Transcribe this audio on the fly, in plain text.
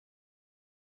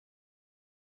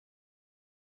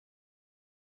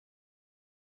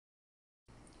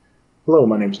Hello,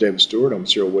 my name is David Stewart. I'm with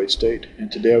Zero Wait State,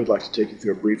 and today I would like to take you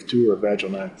through a brief tour of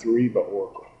Agile 9.3 by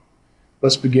Oracle.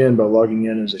 Let's begin by logging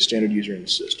in as a standard user in the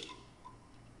system.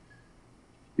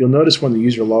 You'll notice when the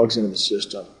user logs into the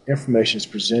system, information is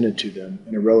presented to them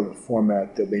in a relevant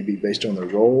format that may be based on their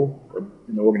role or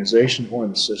in the organization or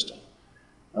in the system.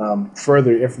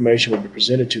 Further, information will be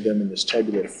presented to them in this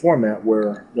tabulated format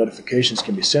where notifications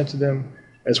can be sent to them,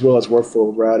 as well as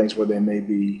workflow routings where they may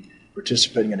be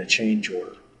participating in a change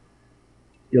order.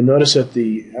 You'll notice that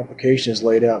the application is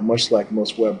laid out much like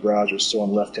most web browsers, so on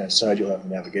the left-hand side you'll have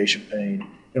the navigation pane,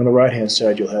 and on the right-hand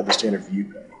side you'll have the standard view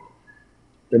pane.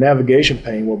 The navigation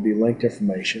pane will be linked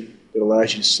information that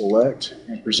allows you to select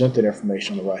and present that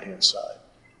information on the right-hand side.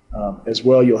 As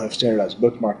well, you'll have standardized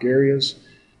bookmark areas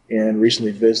and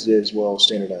recently visited as well as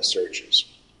standardized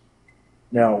searches.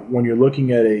 Now, when you're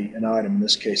looking at an item, in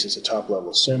this case it's a top-level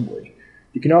assembly,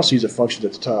 you can also use a function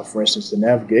at the top. For instance, the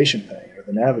navigation pane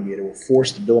the navigator will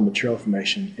force the bill of material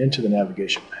information into the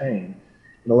navigation pane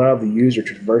and allow the user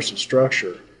to traverse the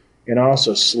structure and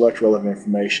also select relevant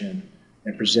information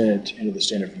and present it into the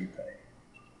standard view pane.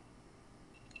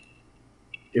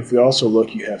 If we also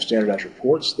look, you have standardized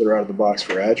reports that are out of the box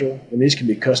for Agile, and these can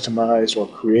be customized or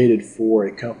created for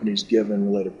a company's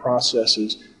given related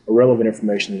processes or relevant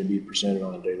information that will be presented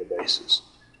on a daily basis.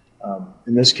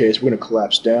 In this case, we're going to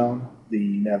collapse down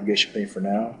the navigation pane for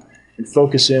now and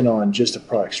focus in on just the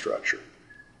product structure.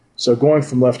 So going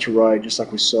from left to right, just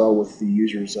like we saw with the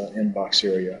user's inbox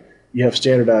area, you have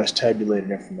standardized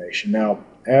tabulated information. Now,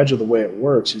 Agile, the way it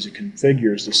works is it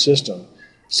configures the system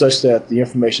such that the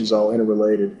information is all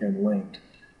interrelated and linked.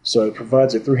 So it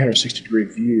provides a 360-degree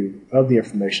view of the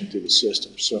information through the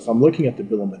system. So if I'm looking at the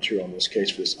bill of material in this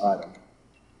case for this item,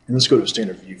 and let's go to a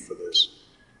standard view for this,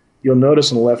 you'll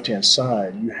notice on the left-hand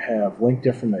side you have linked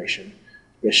information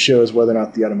that shows whether or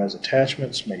not the item has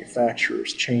attachments,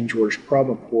 manufacturers, change orders,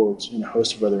 problem reports, and a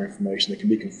host of other information that can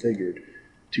be configured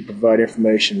to provide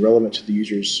information relevant to the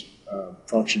user's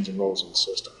functions and roles in the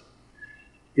system.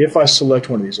 If I select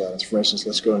one of these items, for instance,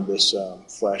 let's go into this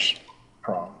flash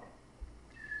prompt,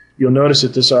 you'll notice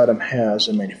that this item has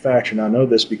a manufacturer. Now I know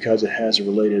this because it has a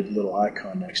related little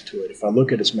icon next to it. If I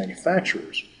look at its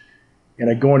manufacturers and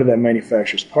I go into that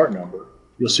manufacturer's part number,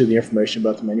 you'll see the information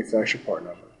about the manufacturer part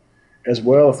number. As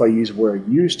well, if I use where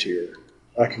used here,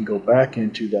 I can go back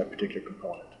into that particular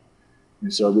component.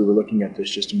 And so we were looking at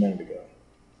this just a minute ago.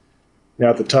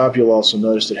 Now at the top, you'll also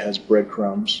notice that it has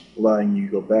breadcrumbs, allowing you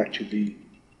to go back to the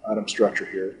item structure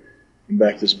here and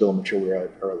back to this bill of material we had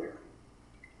earlier.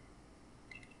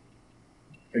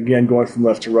 Again, going from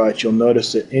left to right, you'll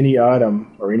notice that any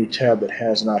item or any tab that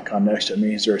has an icon next to it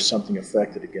means there is something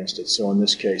affected against it. So in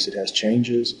this case, it has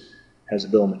changes, has a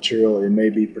bill of material, it may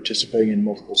be participating in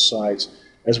multiple sites,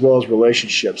 as well as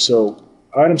relationships. So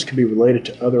items can be related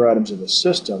to other items in the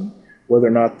system, whether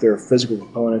or not they're physical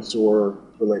components or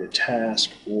related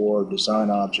tasks or design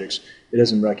objects. It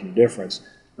doesn't make any difference.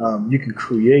 You can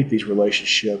create these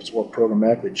relationships or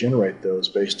programmatically generate those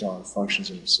based on functions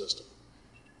in the system.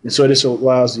 And so this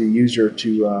allows the user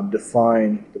to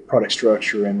define the product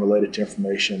structure and relate it to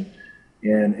information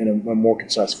in a more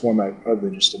concise format other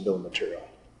than just a bill of material.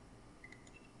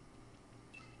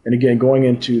 And again, going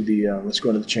into the, let's go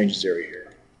into the changes area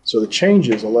here. So the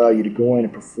changes allow you to go in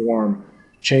and perform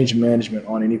change management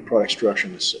on any product structure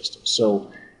in the system.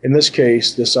 So in this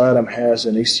case, this item has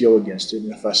an ECO against it,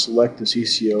 and if I select this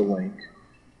ECO link,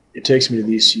 it takes me to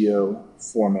the ECO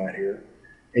format here.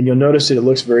 And you'll notice that it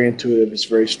looks very intuitive, it's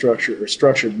very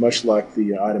structured much like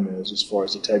the item is as far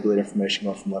as the tabulated information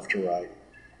going from left to right.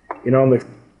 And on the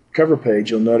cover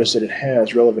page, you'll notice that it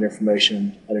has relevant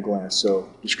information at a glance. So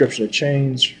description of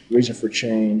change, reason for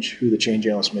change, who the change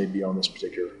analyst may be on this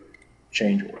particular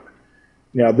change order.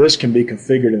 Now this can be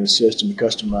configured in the system and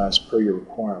customized per your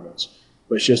requirements,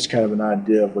 but it's just kind of an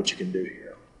idea of what you can do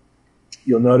here.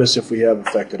 You'll notice if we have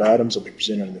affected items, they'll be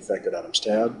presented in the affected items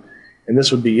tab. And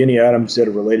this would be any items that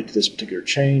are related to this particular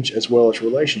change, as well as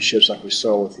relationships like we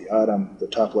saw with the item, the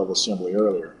top level assembly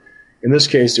earlier. In this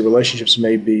case, the relationships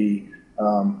may be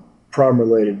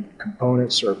problem-related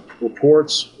components or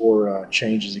reports or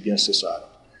changes against this item.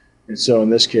 And so in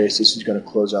this case, this is going to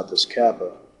close out this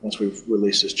kappa once we've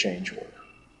released this change order.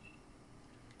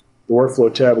 The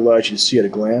workflow tab allows you to see at a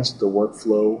glance the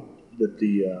workflow that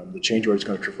the change order is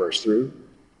going to traverse through.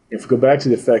 If we go back to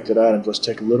the affected items, let's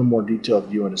take a little more detailed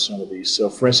view into some of these. So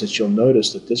for instance, you'll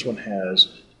notice that this one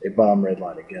has a bottom red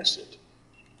line against it.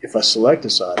 If I select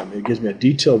this item, it gives me a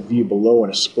detailed view below in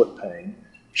a split pane,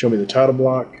 show me the title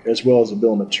block as well as the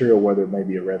bill of material where there may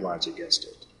be a red lines against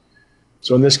it.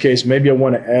 So in this case, maybe I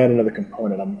want to add another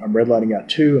component. I'm redlining out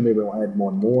 2, and maybe I want to add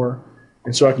one more.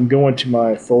 And so I can go into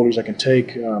my folders. I can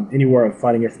take anywhere I'm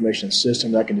finding information in the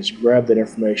system. I can just grab that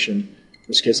information. In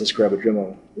this case, let's grab a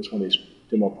demo. This one of these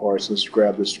demo parts. Let's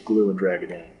grab this glue and drag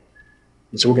it in.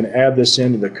 And so we're going to add this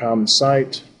into the common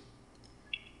site.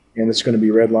 And it's going to be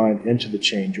redlined into the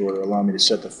change order, allowing me to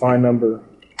set the find number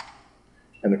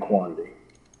and the quantity.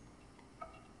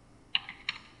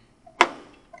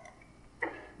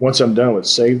 Once I'm done,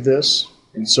 let's save this.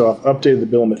 And so I've updated the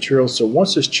bill of materials. So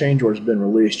once this change order has been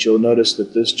released, you'll notice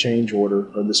that this change order,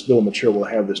 or this bill of material, will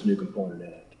have this new component in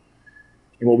it.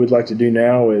 And what we'd like to do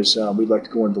now is we'd like to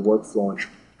go into the workflow and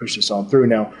push this on through.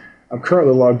 Now, I'm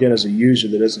currently logged in as a user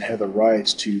that doesn't have the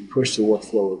rights to push the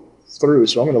workflow through,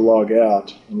 so I'm going to log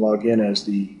out and log in as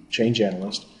the change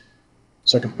analyst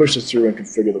so I can push this through and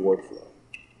configure the workflow.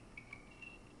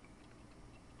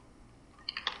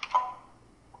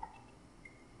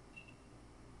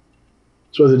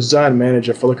 So as a design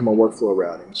manager, if I look at my workflow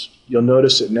routings, you'll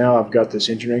notice that now I've got this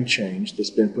engineering change that's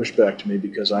been pushed back to me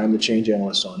because I am the change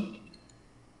analyst on it.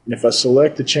 And if I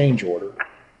select the change order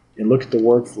and look at the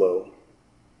workflow,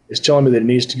 it's telling me that it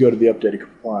needs to go to the updated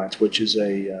compliance, which is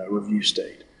a review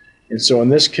state. And so in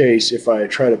this case, if I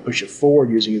try to push it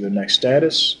forward using either next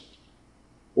status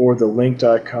or the linked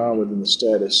icon within the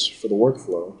status for the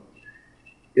workflow,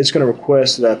 it's going to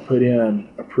request that I put in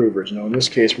approvers. Now in this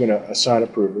case, we're going to assign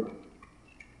approver.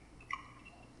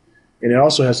 And it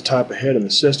also has type ahead in the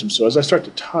system. So as I start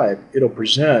to type, it'll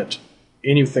present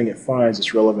anything it finds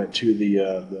that's relevant to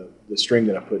the string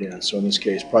that I put in. So in this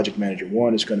case, Project Manager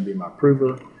 1 is going to be my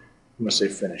approver. I'm going to say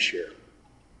finish here.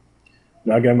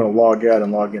 Now again, I'm going to log out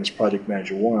and log in as Project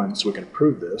Manager 1 so we can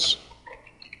approve this.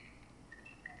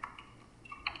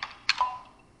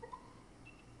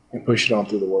 And push it on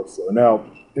through the workflow. Now,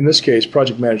 in this case,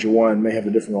 Project Manager 1 may have a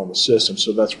different role in the system,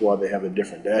 so that's why they have a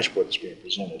different dashboard that's being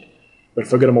presented. But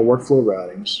if I go to my workflow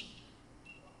routings,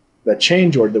 that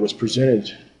change order that was presented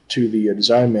to the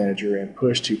design manager and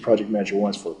pushed to Project Manager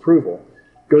 1 for approval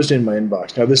goes in my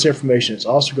inbox. Now, this information is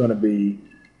also going to be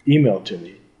emailed to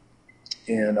me.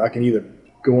 And I can either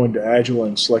go into Agile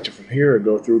and select it from here or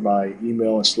go through my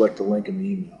email and select the link in the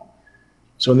email.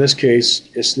 So in this case,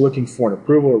 it's looking for an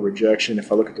approval or rejection.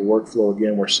 If I look at the workflow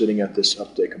again, we're sitting at this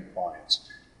update compliance.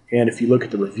 And if you look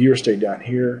at the reviewer state down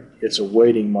here, it's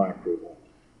awaiting my approval.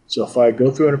 So if I go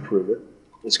through and approve it,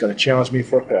 it's going to challenge me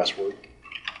for a password.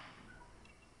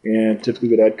 And typically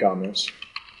would add comments.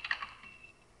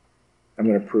 I'm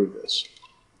going to approve this.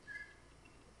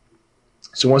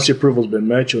 So once the approval has been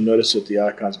met, you'll notice that the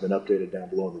icon's been updated down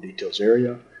below in the details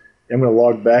area. I'm going to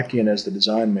log back in as the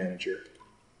design manager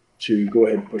to go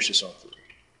ahead and push this on through.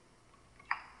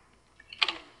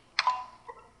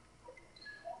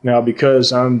 Now,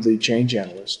 because I'm the change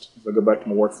analyst, if I go back to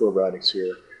my workflow routings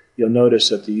here, you'll notice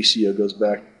that the ECO goes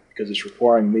back because it's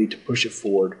requiring me to push it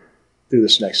forward through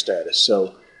this next status.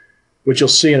 So what you'll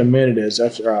see in a minute is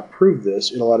after I approve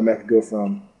this, it'll automatically go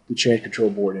from the change control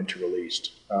board into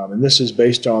released. And this is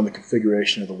based on the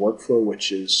configuration of the workflow,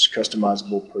 which is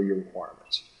customizable per your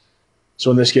requirements. So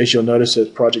in this case, you'll notice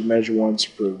that Project Manager 1's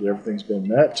approved. Everything's been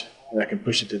met, and I can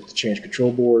push it to the change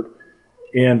control board.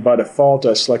 And by default,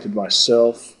 I selected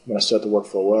myself when I set the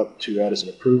workflow up to add as an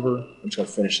approver. I'm just going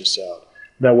to finish this out.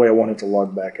 That way I won't have to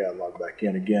log back out, log back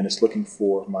in. Again, it's looking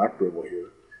for my approval here.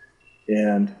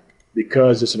 And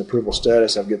because it's an approval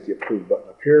status, I've got the approve button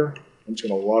up here. I'm just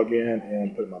going to log in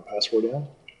and put my password in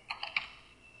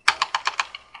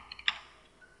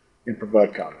and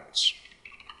provide comments.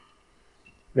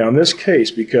 Now in this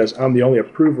case, because I'm the only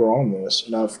approver on this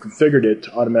and I've configured it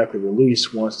to automatically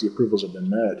release once the approvals have been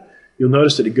met, you'll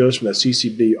notice that it goes from that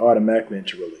CCB automatically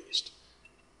into released.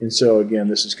 And so again,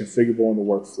 this is configurable in the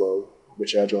workflow,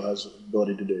 which Agile has the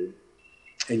ability to do.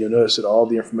 And you'll notice that all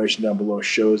the information down below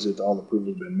shows that all the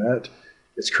approvals have been met.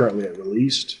 It's currently at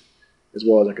released, as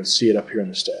well as I can see it up here in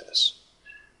the status.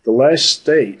 The last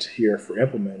state here for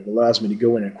implemented allows me to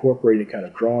go in and incorporate any kind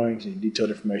of drawings, any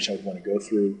detailed information I would want to go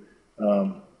through,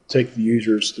 take the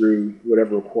users through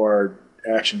whatever required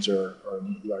actions are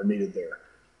needed there.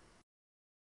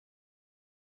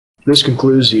 This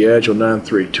concludes the Agile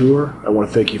 9.3 tour. I want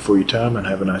to thank you for your time and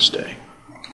have a nice day.